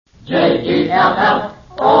J-E-L-L-O.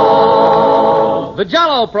 The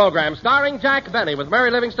Jell-O program, starring Jack Benny, with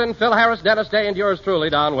Mary Livingstone, Phil Harris, Dennis Day, and yours truly,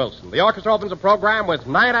 Don Wilson. The orchestra opens the program with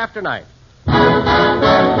Night After Night.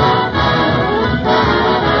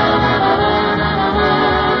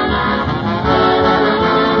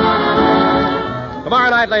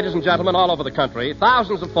 Tomorrow night, ladies and gentlemen, all over the country,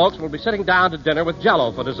 thousands of folks will be sitting down to dinner with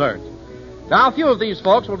Jell-O for dessert. Now, a few of these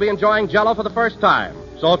folks will be enjoying Jell-O for the first time.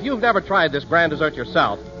 So if you've never tried this grand dessert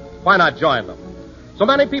yourself, why not join them? So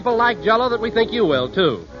many people like Jell-O that we think you will,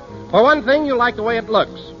 too. For one thing, you like the way it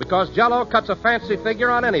looks, because Jell-O cuts a fancy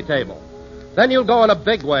figure on any table. Then you'll go in a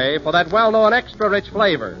big way for that well-known extra-rich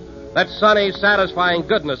flavor, that sunny, satisfying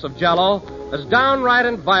goodness of Jell-O, as downright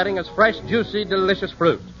inviting as fresh, juicy, delicious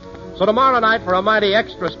fruit. So tomorrow night, for a mighty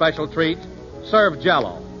extra special treat, serve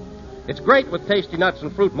Jell-O. It's great with tasty nuts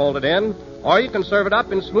and fruit molded in, or you can serve it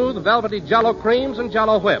up in smooth, velvety Jell-O creams and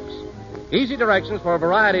Jell-O whips. Easy directions for a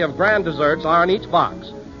variety of grand desserts are in each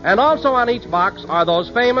box. And also on each box are those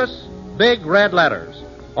famous big red letters.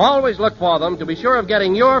 Always look for them to be sure of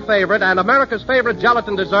getting your favorite and America's favorite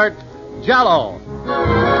gelatin dessert, Jell-O.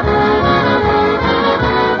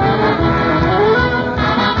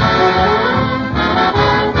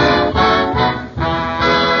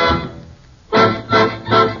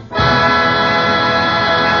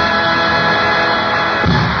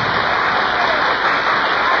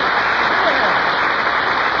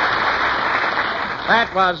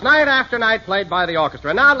 That was Night After Night, played by the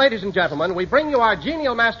orchestra. Now, ladies and gentlemen, we bring you our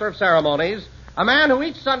genial master of ceremonies, a man who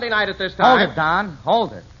each Sunday night at this time... Hold it, Don.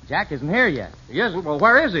 Hold it. Jack isn't here yet. He isn't? Well,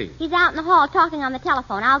 where is he? He's out in the hall talking on the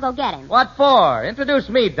telephone. I'll go get him. What for? Introduce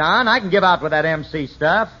me, Don. I can give out with that MC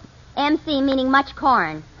stuff. MC meaning much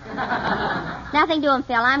corn. Nothing doing,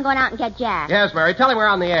 Phil. I'm going out and get Jack. Yes, Mary. Tell him we're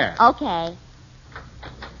on the air. Okay.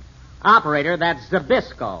 Operator, that's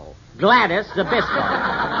Zybisco. Gladys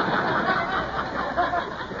Zybisco.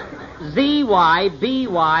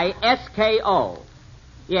 Zybysco.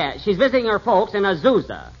 Yeah, she's visiting her folks in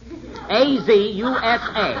Azusa. Azusa.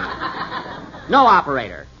 No,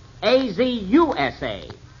 operator.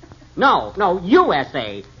 Azusa. No,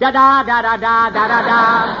 USA.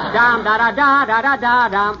 Da-da-da-da-da-da-da-da.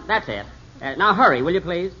 Dum-da-da-da-da-da-da-dum. That's it. Now hurry, will you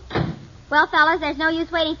please? Well, fellas, there's no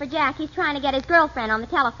use waiting for Jack. He's trying to get his girlfriend on the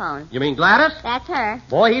telephone. You mean Gladys? That's her.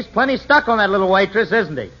 Boy, he's plenty stuck on that little waitress,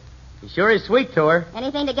 isn't he? He sure is sweet to her.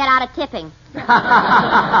 Anything to get out of tipping.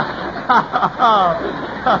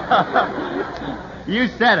 You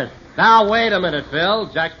said it. Now, wait a minute, Phil.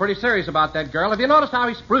 Jack's pretty serious about that girl. Have you noticed how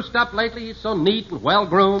he's spruced up lately? He's so neat and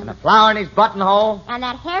well-groomed. And a flower in his buttonhole. And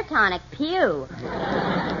that hair tonic, pew.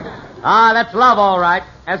 Ah, that's love, all right.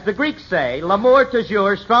 As the Greeks say, l'amour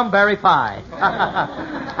toujours, strawberry pie.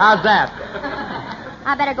 How's that?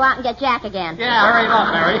 I better go out and get Jack again. Yeah, hurry it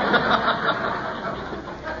up, Mary.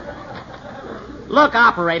 Look,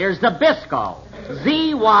 operator, Zybisco.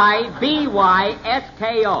 Zybysco.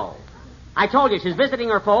 I told you she's visiting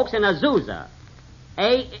her folks in Azusa.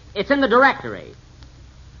 It's in the directory.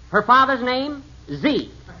 Her father's name?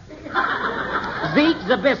 Zeke. Zeke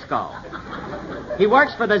Zybisco. He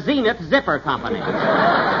works for the Zenith Zipper Company.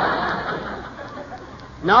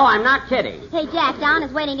 No, I'm not kidding. Hey, Jack, Don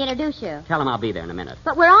is waiting to introduce you. Tell him I'll be there in a minute.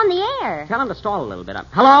 But we're on the air. Tell him to stall a little bit.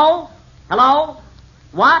 Hello? Hello?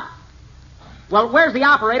 What? Well, where's the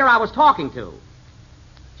operator I was talking to?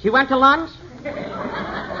 She went to lunch?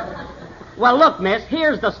 Well, look, miss,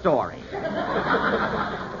 here's the story.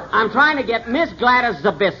 I'm trying to get Miss Gladys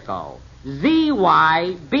Zybisco.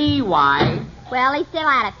 Z-Y-B-Y. Well, he's still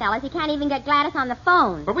at it, fellas. He can't even get Gladys on the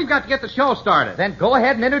phone. But we've got to get the show started. Then go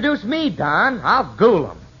ahead and introduce me, Don. I'll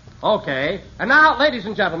ghoul him. Okay. And now, ladies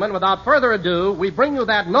and gentlemen, without further ado, we bring you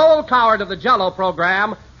that Noel Coward of the Jell-O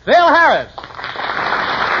program, Phil Harris.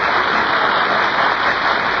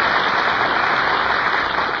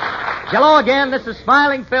 Hello again. This is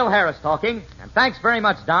Smiling Phil Harris talking. And thanks very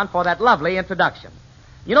much, Don, for that lovely introduction.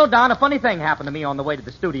 You know, Don, a funny thing happened to me on the way to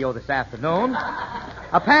the studio this afternoon.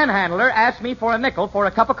 A panhandler asked me for a nickel for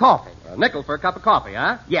a cup of coffee. A nickel for a cup of coffee,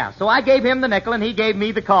 huh? Yeah, so I gave him the nickel and he gave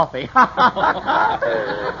me the coffee. How's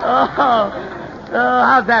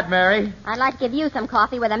that, Mary? I'd like to give you some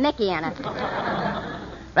coffee with a Mickey in it.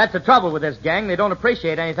 That's the trouble with this gang. They don't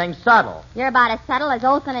appreciate anything subtle. You're about as subtle as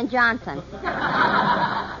Olson and Johnson.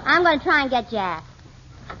 I'm going to try and get Jack.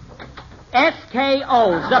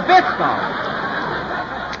 S-K-O, Zybisco.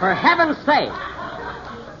 For heaven's sake.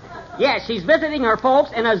 Yes, she's visiting her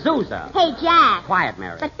folks in Azusa. Hey, Jack. Quiet,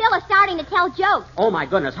 Mary. But Phil is starting to tell jokes. Oh, my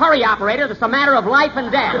goodness. Hurry, operator. It's a matter of life and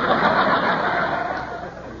death.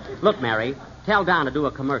 Look, Mary, tell Don to do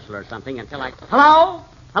a commercial or something until I... Hello?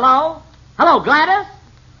 Hello? Hello, Gladys?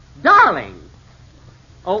 Darling.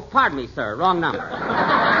 Oh, pardon me, sir. Wrong number.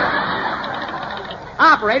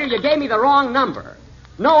 Operator, you gave me the wrong number.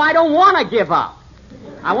 No, I don't want to give up.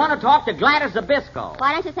 I want to talk to Gladys Zybisco.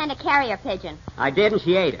 Why don't you send a carrier pigeon? I did, and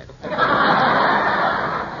she ate it.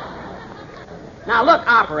 Now, look,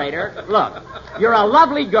 operator, look. You're a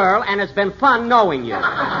lovely girl, and it's been fun knowing you.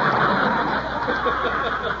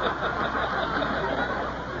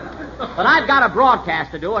 But I've got a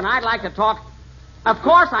broadcast to do, and I'd like to talk... Of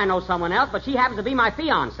course I know someone else, but she happens to be my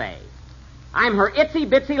fiancée. I'm her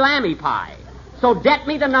itsy-bitsy lammy pie. So get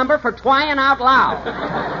me the number for trying out loud.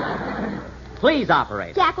 Please,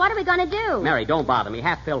 operator. Jack, what are we going to do? Mary, don't bother me.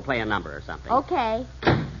 Have Phil play a number or something. Okay.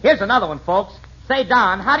 Here's another one, folks. Say,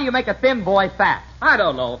 Don, how do you make a thin boy fat? I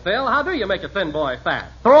don't know, Phil. How do you make a thin boy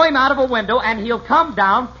fat? Throw him out of a window, and he'll come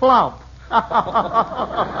down plump.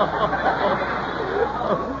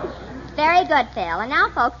 Very good, Phil. And now,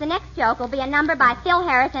 folks, the next joke will be a number by Phil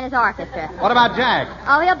Harris and his orchestra. What about Jack?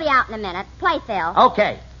 Oh, he'll be out in a minute. Play, Phil.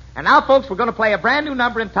 Okay. And now, folks, we're going to play a brand new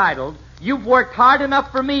number entitled, You've Worked Hard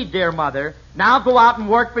Enough for Me, Dear Mother. Now go out and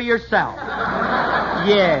work for yourself.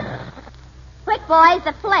 Yeah. Quick, boys,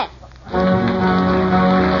 the flip.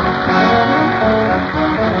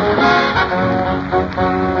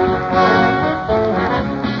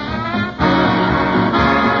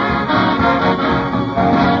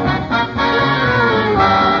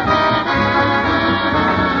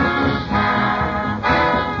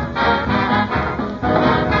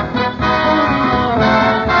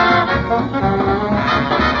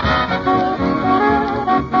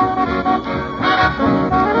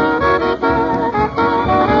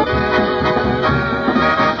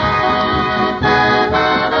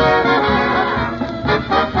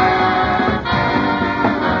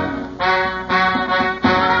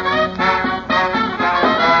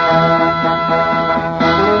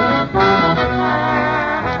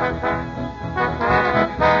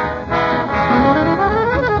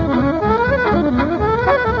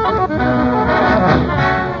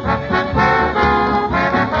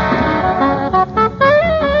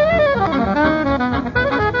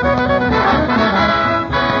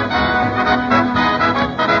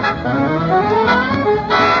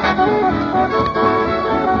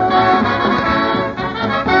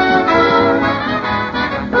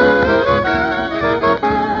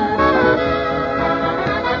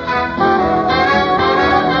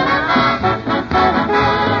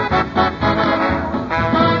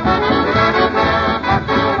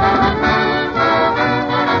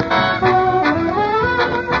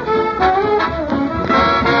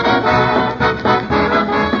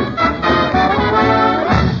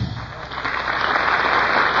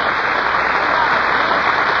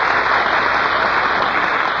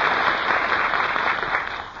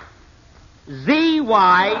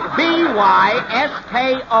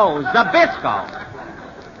 Zybisco. Zybisco.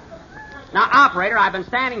 Now, operator, I've been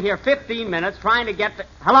standing here 15 minutes trying to get the...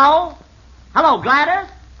 Hello? Hello, Gladys?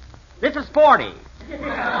 This is Sporty.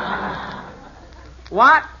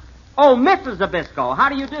 What? Oh, Mrs. Zybisco. How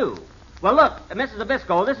do you do? Well, look, Mrs.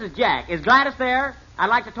 Zybisco, this is Jack. Is Gladys there? I'd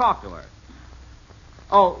like to talk to her.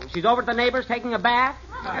 Oh, she's over at the neighbor's taking a bath?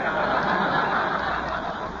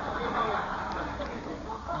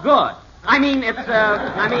 Good.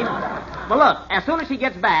 Well, look, as soon as she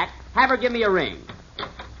gets back, have her give me a ring.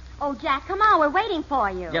 Oh, Jack, come on. We're waiting for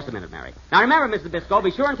you. Just a minute, Mary. Now, remember, Miss Zybisco,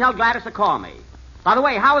 be sure and tell Gladys to call me. By the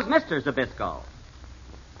way, how is Mr. Zybisco?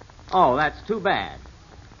 Oh, that's too bad.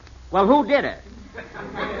 Well, who did it?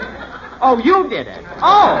 Oh, you did it.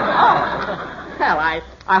 Oh. Well,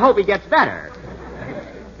 I hope he gets better.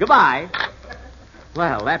 Goodbye.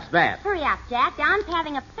 Well, that's that. Hurry up, Jack. Don's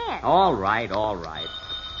having a fit. All right.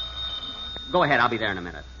 Go ahead. I'll be there in a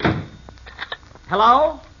minute.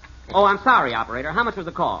 Hello? Oh, I'm sorry, operator. How much was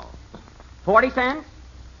the call? 40 cents?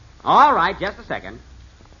 All right, just a second.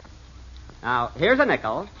 Now, here's a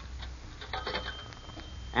nickel.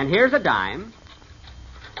 And here's a dime.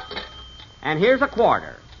 And here's a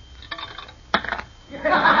quarter.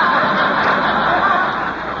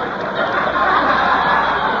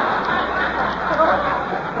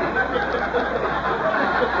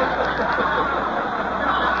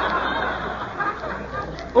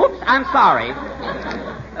 Oops, I'm sorry.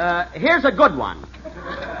 Here's a good one.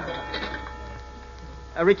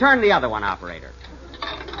 Return the other one, operator.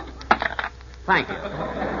 Thank you.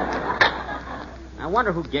 I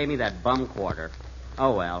wonder who gave me that bum quarter.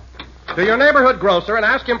 Oh, well. To your neighborhood grocer and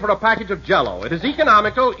ask him for a package of Jell-O. It is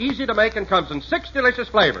economical, easy to make, and comes in 6 delicious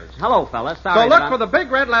flavors. Hello, fellas. Sorry. So look for the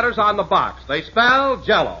big red letters on the box. They spell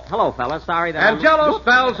Jell-O. Hello, fellas. Sorry that. And Jell-O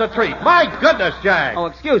spells a treat. My goodness, Jack. Oh,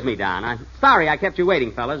 excuse me, Don. I'm sorry I kept you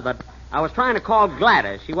waiting, fellas, but I was trying to call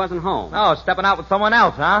Gladys. She wasn't home. Oh, stepping out with someone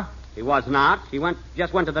else, huh? She was not. She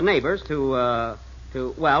just went to the neighbors the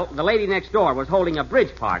lady next door was holding a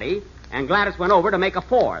bridge party, and Gladys went over to make a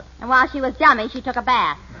fourth. And while she was dummy, she took a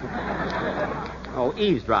bath. Oh,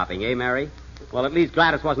 eavesdropping, eh, Mary? Well, at least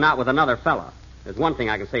Gladys wasn't out with another fella. There's one thing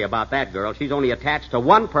I can say about that girl. She's only attached to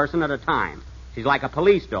one person at a time. She's like a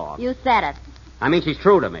police dog. You said it. I mean, she's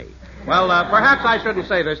true to me. Well, perhaps I shouldn't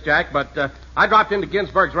say this, Jack, but I dropped into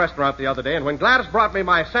Ginsberg's restaurant the other day, and when Gladys brought me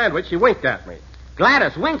my sandwich, she winked at me.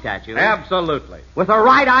 Gladys winked at you? Absolutely. With her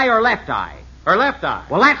right eye or left eye? Her left eye.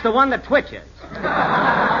 Well, that's the one that twitches.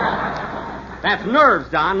 That's nerves,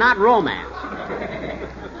 Don, not romance.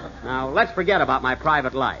 Now, let's forget about my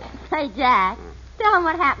private life. Say, Jack, tell him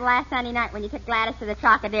what happened last Sunday night when you took Gladys to the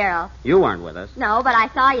Trocadero. You weren't with us. No, but I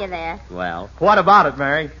saw you there. Well? What about it,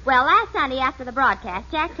 Mary? Well, last Sunday after the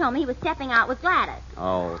broadcast, Jack told me he was stepping out with Gladys.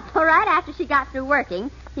 Oh. So right after she got through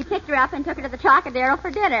working, he picked her up and took her to the Trocadero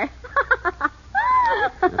for dinner.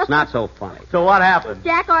 It's not so funny. So what happened?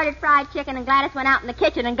 Jack ordered fried chicken, and Gladys went out in the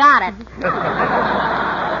kitchen and got it.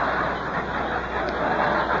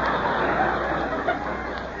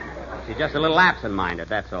 She's just a little absent-minded,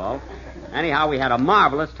 that's all. Anyhow, we had a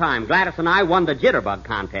marvelous time. Gladys and I won the jitterbug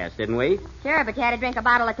contest, didn't we? Sure, but you had to drink a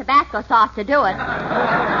bottle of Tabasco sauce to do it.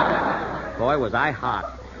 Boy, was I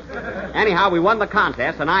hot. Anyhow, we won the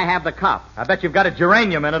contest, and I have the cup. I bet you've got a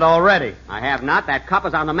geranium in it already. I have not. That cup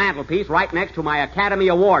is on the mantelpiece right next to my Academy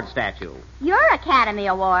Award statue. Your Academy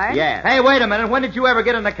Award? Yes. Hey, wait a minute. When did you ever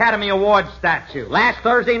get an Academy Award statue? Last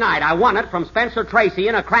Thursday night, I won it from Spencer Tracy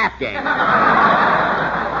in a crap game.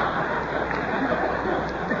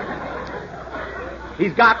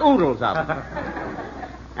 He's got oodles of them.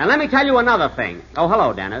 And let me tell you another thing. Oh,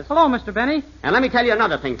 hello, Dennis. Hello, Mr. Benny. And let me tell you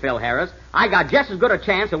another thing, Phil Harris. I got just as good a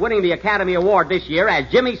chance of winning the Academy Award this year as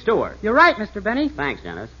Jimmy Stewart. You're right, Mr. Benny. Thanks,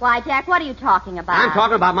 Dennis. Why, Jack, what are you talking about? I'm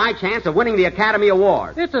talking about my chance of winning the Academy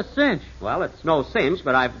Award. It's a cinch. Well, it's no cinch,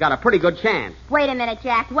 but I've got a pretty good chance. Wait a minute,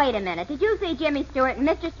 Jack. Wait a minute. Did you see Jimmy Stewart and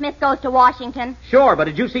Mr. Smith Goes to Washington? Sure, but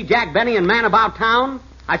did you see Jack Benny and Man About Town?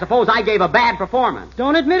 I suppose I gave a bad performance.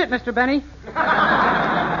 Don't admit it, Mr. Benny.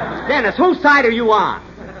 Dennis, whose side are you on?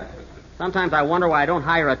 Sometimes I wonder why I don't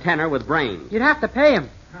hire a tenor with brains. You'd have to pay him.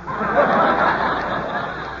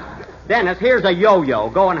 Dennis, here's a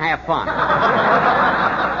yo-yo. Go and have fun.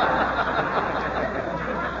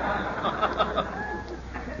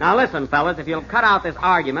 Now listen, fellas, if you'll cut out this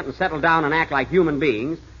argument and settle down and act like human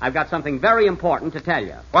beings, I've got something very important to tell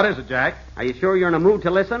you. What is it, Jack? Are you sure you're in a mood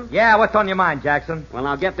to listen? Yeah, what's on your mind, Jackson? Well,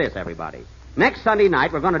 now get this, everybody. Next Sunday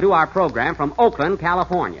night, we're going to do our program from Oakland,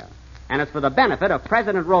 California. And it's for the benefit of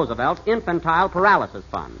President Roosevelt's Infantile Paralysis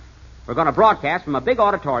Fund. We're going to broadcast from a big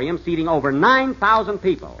auditorium seating over 9,000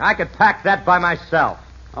 people. I could pack that by myself.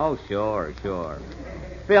 Oh, sure.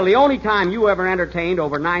 Phil, the only time you ever entertained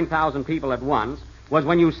over 9,000 people at once was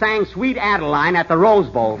when you sang Sweet Adeline at the Rose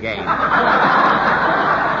Bowl game.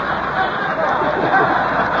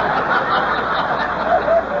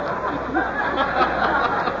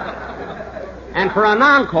 And for an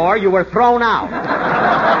encore, you were thrown out.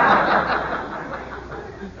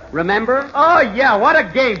 Remember? Oh, yeah, what a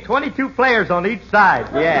game. 22 players on each side.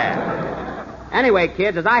 Yeah. Anyway,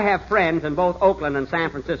 kids, as I have friends in both Oakland and San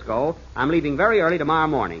Francisco, I'm leaving very early tomorrow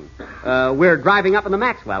morning. We're driving up in the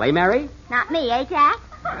Maxwell, eh, Mary? Not me, eh, Jack?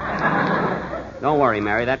 Don't worry,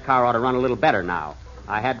 Mary. That car ought to run a little better now.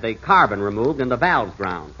 I had the carbon removed and the valves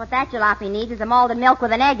ground. What that jalopy needs is a malted milk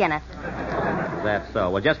with an egg in it. That's so.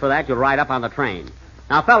 Well, just for that, you'll ride up on the train.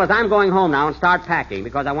 Now, fellas, I'm going home now and start packing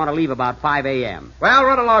because I want to leave about 5 a.m. Well,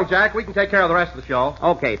 run along, Jack. We can take care of the rest of the show.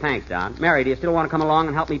 Okay, thanks, Don. Mary, do you still want to come along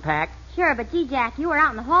and help me pack? Sure, but gee, Jack, you were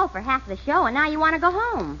out in the hall for half of the show, and now you want to go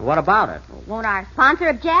home. What about it? Won't our sponsor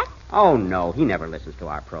object? Oh, no. He never listens to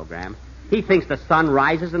our program. He thinks the sun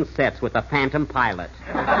rises and sets with the Phantom Pilot.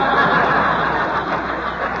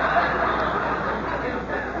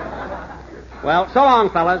 Well, so long,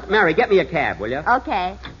 fellas. Mary, get me a cab, will you?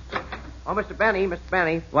 Okay. Oh, Mr. Benny.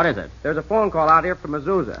 What is it? There's a phone call out here from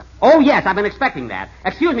Azusa. Oh, yes, I've been expecting that.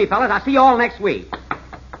 Excuse me, fellas. I'll see you all next week.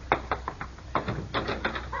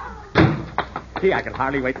 Gee, I can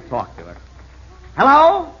hardly wait to talk to her.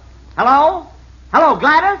 Hello? Hello? Hello,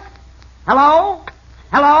 Gladys? Hello?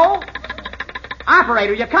 Hello?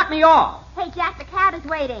 Operator, you cut me off. Hey, Jack, the cab is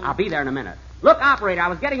waiting. I'll be there in a minute. Look, operator, I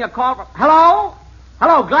was getting a call from... Hello?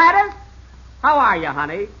 Hello, Gladys? How are you,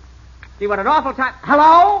 honey? Gee, what an awful time...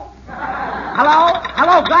 Hello? Hello?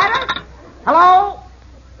 Hello, Gladys? Hello?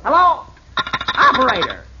 Hello?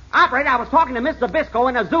 Operator, I was talking to Miss Zybisco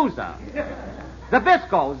in Azusa.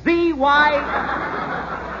 Zybisco, Z-Y...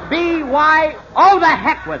 B-Y... Oh, the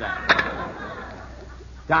heck with it.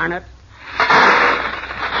 Darn it.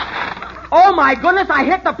 Oh, my goodness, I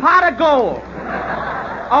hit the pot of gold.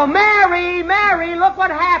 Oh, Mary, Mary, look what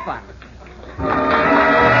happened.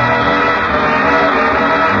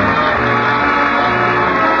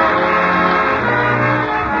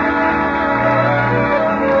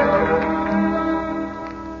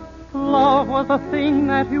 Love was a thing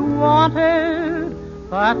that you wanted.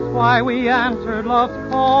 That's why we answered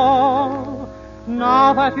love's call.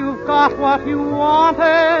 Now that you've got what you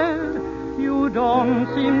wanted, you don't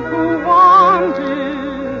seem to want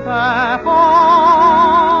it at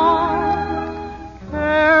all.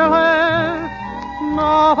 Careless,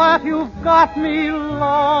 now that you've got me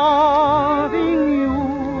loving you,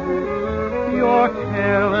 you're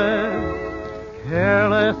careless,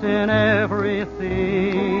 careless in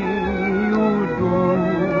everything you do.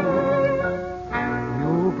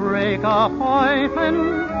 You break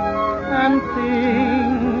appointments and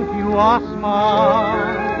think you are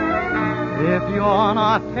smart. If you're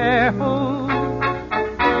not careful,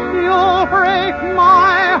 you'll break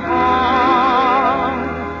my heart.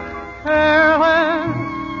 Careless,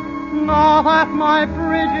 now that my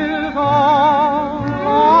bridges all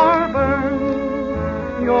are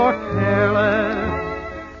burned. You're careless,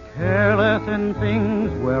 careless in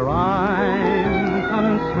things where I'm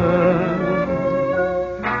concerned.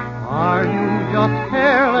 Are you just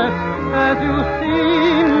careless as you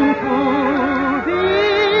seem to be?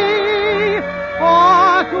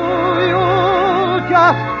 Or do you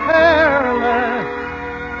just careless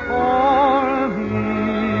for me?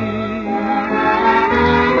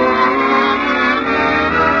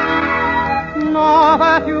 Now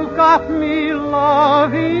that you've got me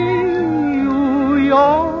loving you,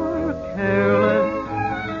 you're careless,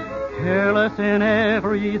 careless in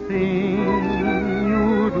everything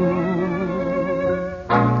you do.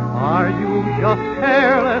 Are you just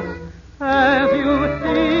careless as you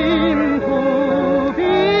seem to be?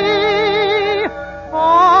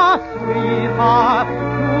 Oh, sweetheart, do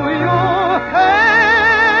you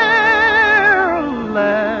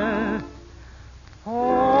careless for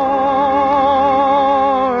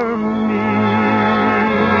me?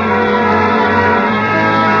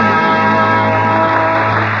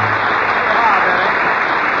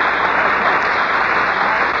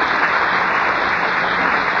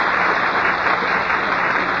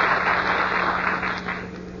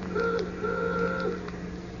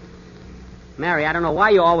 Mary, I don't know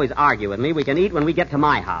why you always argue with me. We can eat when we get to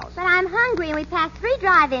my house. But I'm hungry, and we passed 3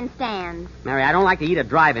 drive-in stands. Mary, I don't like to eat at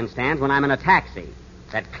drive-in stands when I'm in a taxi.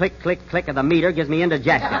 That click, click, click of the meter gives me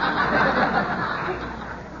indigestion. Gee,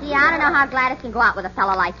 I don't know how Gladys can go out with a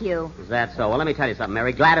fellow like you. Is that so? Well, let me tell you something,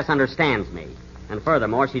 Mary. Gladys understands me. And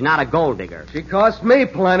furthermore, she's not a gold digger. She cost me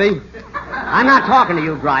plenty. I'm not talking to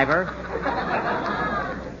you, driver.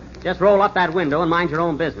 Just roll up that window and mind your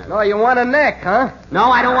own business. Oh, you want a neck, huh?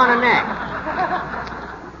 No, I don't want a neck.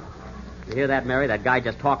 You hear that, Mary? That guy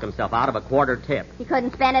just talked himself out of a quarter tip. He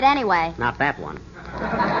couldn't spend it anyway. Not that one.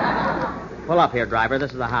 Pull up here, driver.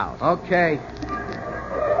 This is the house. Okay.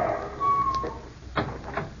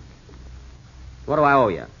 What do I owe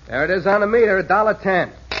you? There it is on the meter,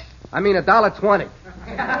 $1.10. I mean, $1.20.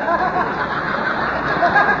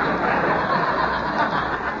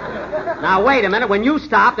 Now, wait a minute. When you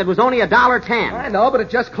stopped, it was only $1.10. I know, but it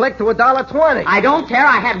just clicked to $1.20. I don't care.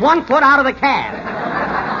 I had 1 foot out of the cab.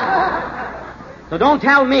 So don't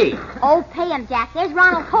tell me. Oh, pay him, Jack. There's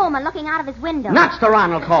Ronald Coleman looking out of his window. Nuts to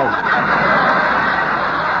Ronald Coleman.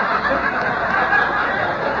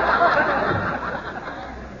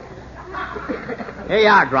 Here you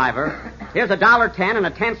are, driver. Here's $1.10 and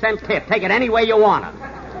a 10-cent tip. Take it any way you want it.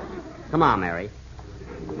 Come on, Mary.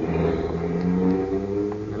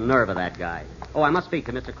 The nerve of that guy. Oh, I must speak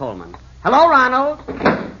to Mr. Coleman. Hello, Ronald.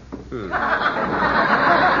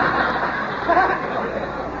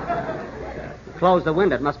 Close the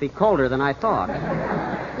window. It must be colder than I thought.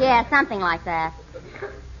 Yeah, something like that.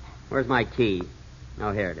 Where's my key?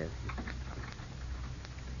 Oh, here it is.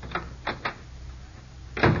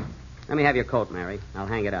 Let me have your coat, Mary. I'll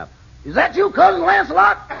hang it up. Is that you, Cousin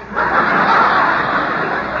Lancelot?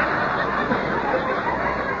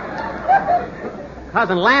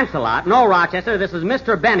 Cousin Lancelot? No, Rochester. This is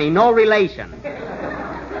Mr. Benny, no relation.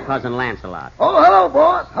 Cousin Lancelot. Oh, hello,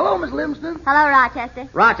 boss. Hello, Miss Livingstone. Hello, Rochester.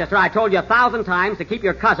 Rochester, I told you 1,000 times to keep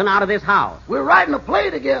your cousin out of this house. We're writing a play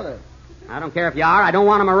together. I don't care if you are. I don't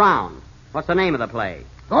want him around. What's the name of the play?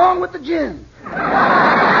 Gone with the gin.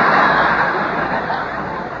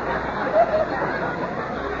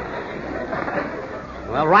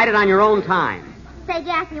 Well, write it on your own time. Say,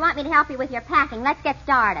 Jack, you want me to help you with your packing? Let's get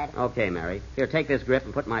started. Okay, Mary. Here, take this grip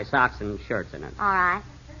and put my socks and shirts in it. All right.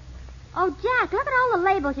 Oh, Jack, look at all the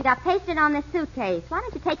labels you got pasted on this suitcase. Why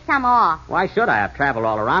don't you take some off? Why should I? I've traveled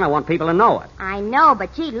all around. I want people to know it. I know,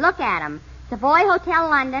 but gee, look at them. Savoy Hotel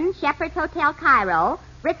London, Shepherd's Hotel Cairo,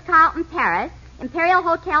 Ritz-Carlton Paris, Imperial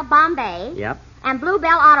Hotel Bombay, Yep. and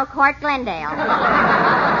Bluebell Auto Court Glendale.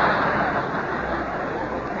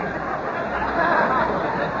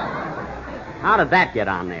 How did that get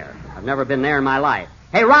on there? I've never been there in my life.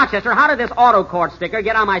 Hey, Rochester, how did this auto court sticker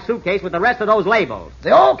get on my suitcase with the rest of those labels?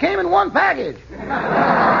 They all came in one package.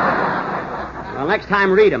 Well, next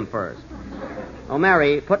time, read them first. Oh,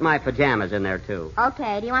 Mary, put my pajamas in there, too.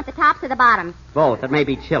 Okay, do you want the tops or the bottoms? Both. It may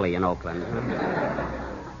be chilly in Oakland.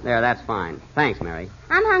 There, that's fine. Thanks, Mary.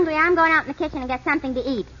 I'm hungry. I'm going out in the kitchen and get something to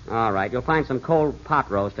eat. All right, you'll find some cold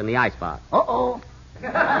pot roast in the icebox. Uh-oh.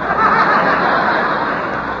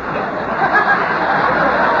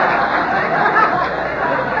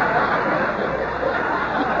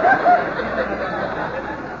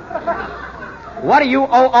 What are you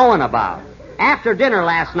oh-ohing about? After dinner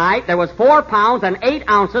last night, there was 4 pounds and 8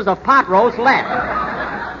 ounces of pot roast left.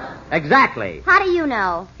 Exactly. How do you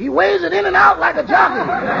know? He weighs it in and out like a jockey.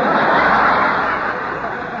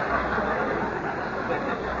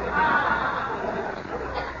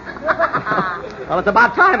 Well, it's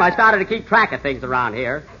about time I started to keep track of things around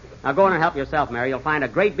here. Now go in and help yourself, Mary. You'll find a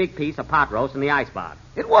great big piece of pot roast in the icebox.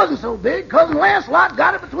 It wasn't so big. Cousin Lancelot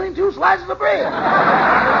got it between 2 slices of bread.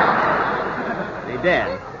 He did.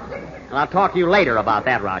 Well, I'll talk to you later about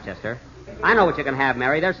that, Rochester. I know what you can have,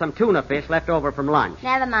 Mary. There's some tuna fish left over from lunch.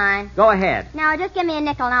 Never mind. Go ahead. No, just give me a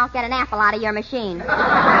nickel and I'll get an apple out of your machine.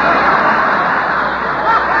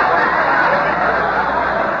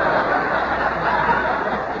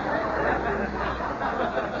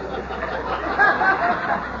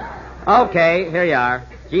 Okay, here you are.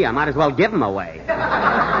 Gee, I might as well give them away.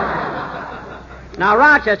 Now,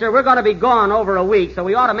 Rochester, we're going to be gone over a week, so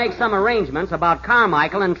we ought to make some arrangements about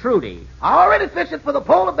Carmichael and Trudy. I already fixed it for the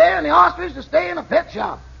polar bear and the ostrich to stay in a pet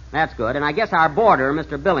shop. That's good, and I guess our boarder,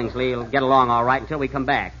 Mr. Billingsley, will get along all right until we come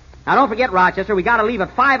back. Now, don't forget, Rochester, we got to leave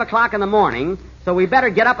at 5 o'clock in the morning, so we better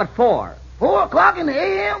get up at 4. 4 o'clock in the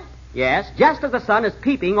a.m.? Yes, just as the sun is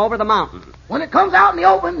peeping over the mountain. When it comes out in the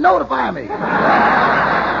open, notify me.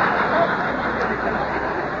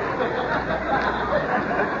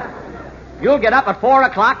 You'll get up at 4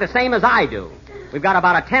 o'clock the same as I do. We've got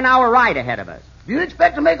about a 10-hour ride ahead of us. Do you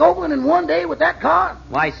expect to make Oakland in one day with that car?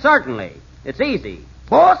 Why, certainly. It's easy.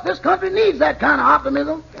 Boss, this country needs that kind of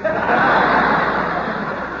optimism.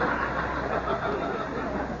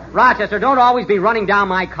 Rochester, don't always be running down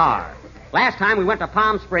my car. Last time we went to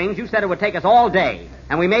Palm Springs, you said it would take us all day,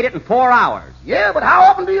 and we made it in 4 hours. Yeah, but how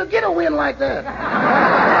often do you get a win like that?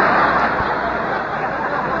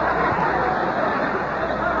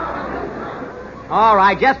 All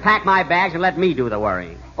right, just pack my bags and let me do the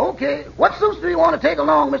worrying. Okay. What suits do you want to take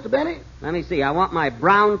along, Mr. Benny? Let me see. I want my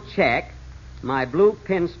brown check, my blue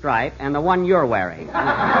pinstripe, and the one you're wearing.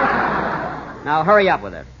 Now, hurry up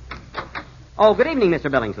with it. Oh, good evening,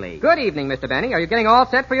 Mr. Billingsley. Good evening, Mr. Benny. Are you getting all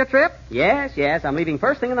set for your trip? Yes, I'm leaving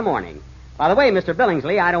first thing in the morning. By the way, Mr.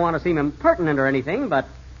 Billingsley, I don't want to seem impertinent or anything, but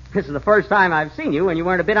this is the first time I've seen you when you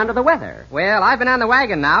weren't a bit under the weather. Well, I've been on the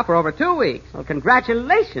wagon now for over 2 weeks. Well,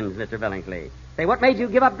 congratulations, Mr. Billingsley. Say, what made you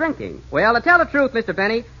give up drinking? Well, to tell the truth, Mr.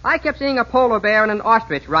 Benny, I kept seeing a polar bear and an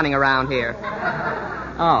ostrich running around here.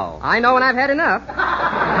 Oh. I know when I've had enough.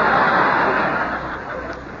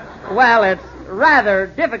 Well, it's rather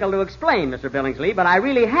difficult to explain, Mr. Billingsley, but I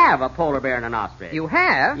really have a polar bear and an ostrich. You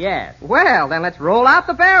have? Yes. Well, then let's roll out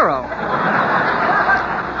the barrel.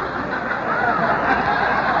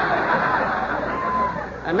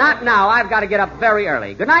 Not now. I've got to get up very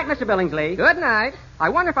early. Good night, Mr. Billingsley. Good night. I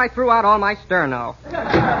wonder if I threw out all my sterno.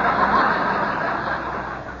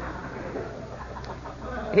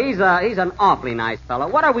 He's an awfully nice fellow.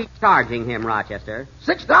 What are we charging him, Rochester?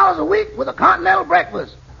 $6 a week with a continental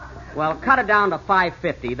breakfast. Well, cut it down to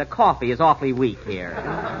 $5.50. The coffee is awfully weak here.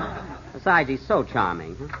 Besides, he's so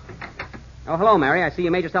charming. Oh, hello, Mary. I see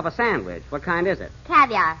you made yourself a sandwich. What kind is it?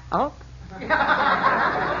 Caviar. Oh?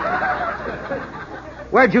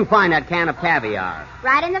 Where'd you find that can of caviar?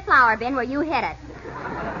 Right in the flour bin where you hid it.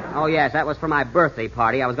 Oh, yes, that was for my birthday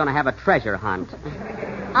party. I was going to have a treasure hunt.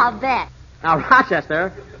 I'll bet. Now,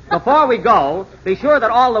 Rochester, before we go, be sure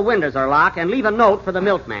that all the windows are locked and leave a note for the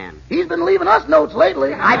milkman. He's been leaving us notes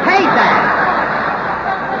lately. I paid that.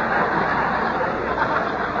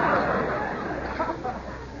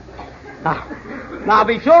 Now,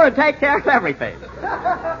 be sure and take care of everything.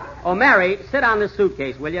 Oh, Mary, sit on this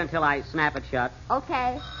suitcase, will you, until I snap it shut?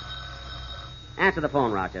 Okay. Answer the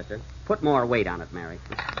phone, Rochester. Put more weight on it, Mary.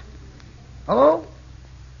 Hello?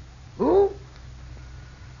 Who?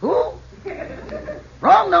 Who?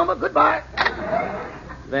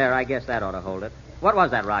 There, I guess that ought to hold it. What was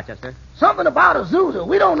that, Rochester? Something about Azusa.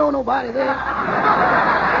 We don't know nobody there.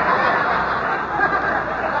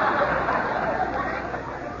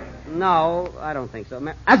 No, I don't think so.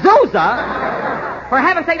 Azusa? For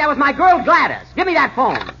heaven's sake, that was my girl Gladys. Give me that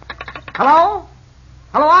phone. Hello?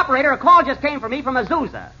 Hello, operator. A call just came for me from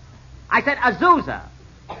Azusa. I said Azusa.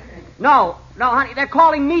 No, honey, they're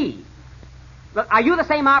calling me. Look, are you the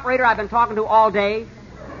same operator I've been talking to all day?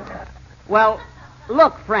 Well,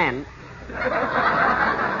 look, friend.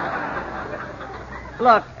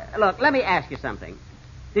 Look, let me ask you something.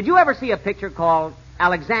 Did you ever see a picture called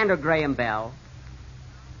Alexander Graham Bell?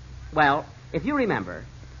 Well, if you remember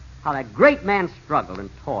how that great man struggled and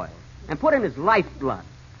toiled and put in his lifeblood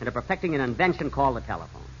into perfecting an invention called the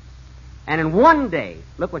telephone. And in one day,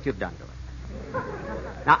 look what you've done to it.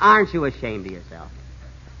 Now, aren't you ashamed of yourself?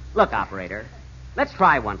 Look, operator, let's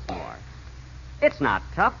try once more. It's not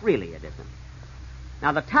tough, really it isn't.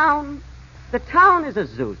 Now, the town is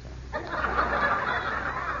Azusa.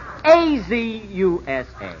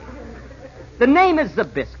 A-Z-U-S-A. The name is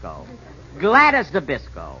Zybisco. Gladys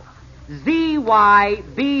Zybisco. Z-Y-B-Y-S-K-O.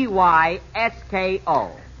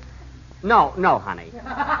 No, honey.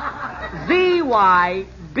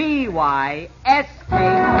 Z-Y-B-Y-S-K-O.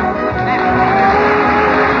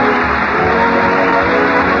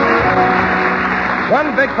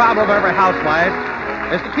 One big problem of every housewife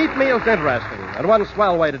is to keep meals interesting. And one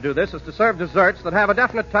swell way to do this is to serve desserts that have a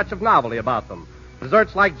definite touch of novelty about them.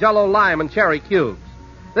 Desserts like Jell-O lime and cherry cubes.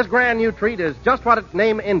 This grand new treat is just what its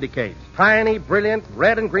name indicates. Tiny, brilliant,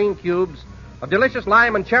 red and green cubes of delicious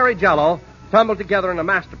lime and cherry Jell-O tumbled together in a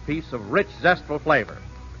masterpiece of rich, zestful flavor.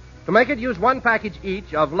 To make it, use 1 package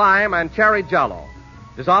each of lime and cherry Jell-O.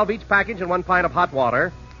 Dissolve each package in 1 pint of hot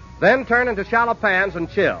water, then turn into shallow pans and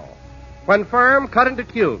chill. When firm, cut into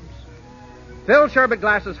cubes. Fill sherbet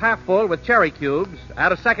glasses half full with cherry cubes,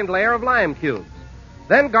 add a second layer of lime cubes.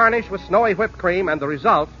 Then garnish with snowy whipped cream, and the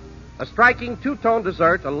result, a striking two-tone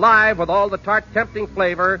dessert alive with all the tart, tempting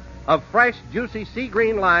flavor of fresh, juicy sea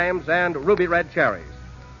green limes and ruby red cherries.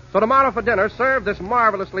 So tomorrow for dinner, serve this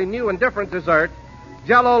marvelously new and different dessert,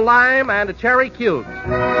 Jell-O lime and cherry cubes.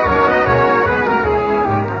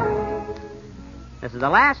 This is the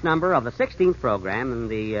last number of the 16th program in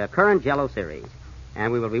the current Jell-O series.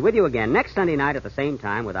 And we will be with you again next Sunday night at the same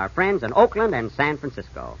time with our friends in Oakland and San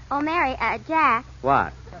Francisco. Oh, Mary, Jack.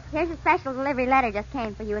 What? Here's a special delivery letter just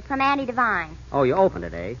came for you. It's from Andy Devine. Oh, you opened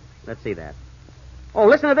it, eh? Let's see that. Oh,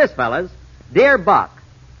 listen to this, fellas. Dear Buck,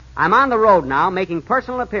 I'm on the road now making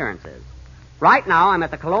personal appearances. Right now, I'm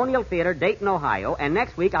at the Colonial Theater, Dayton, Ohio, and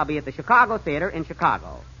next week I'll be at the Chicago Theater in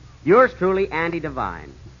Chicago. Yours truly, Andy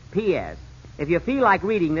Devine. P.S. If you feel like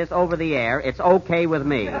reading this over the air, it's okay with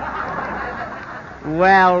me.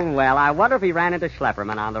 Well, I wonder if he ran into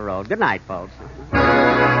Schlepperman on the road. Good night, folks.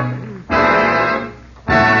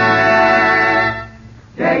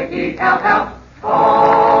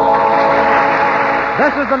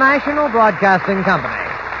 This is the National Broadcasting Company.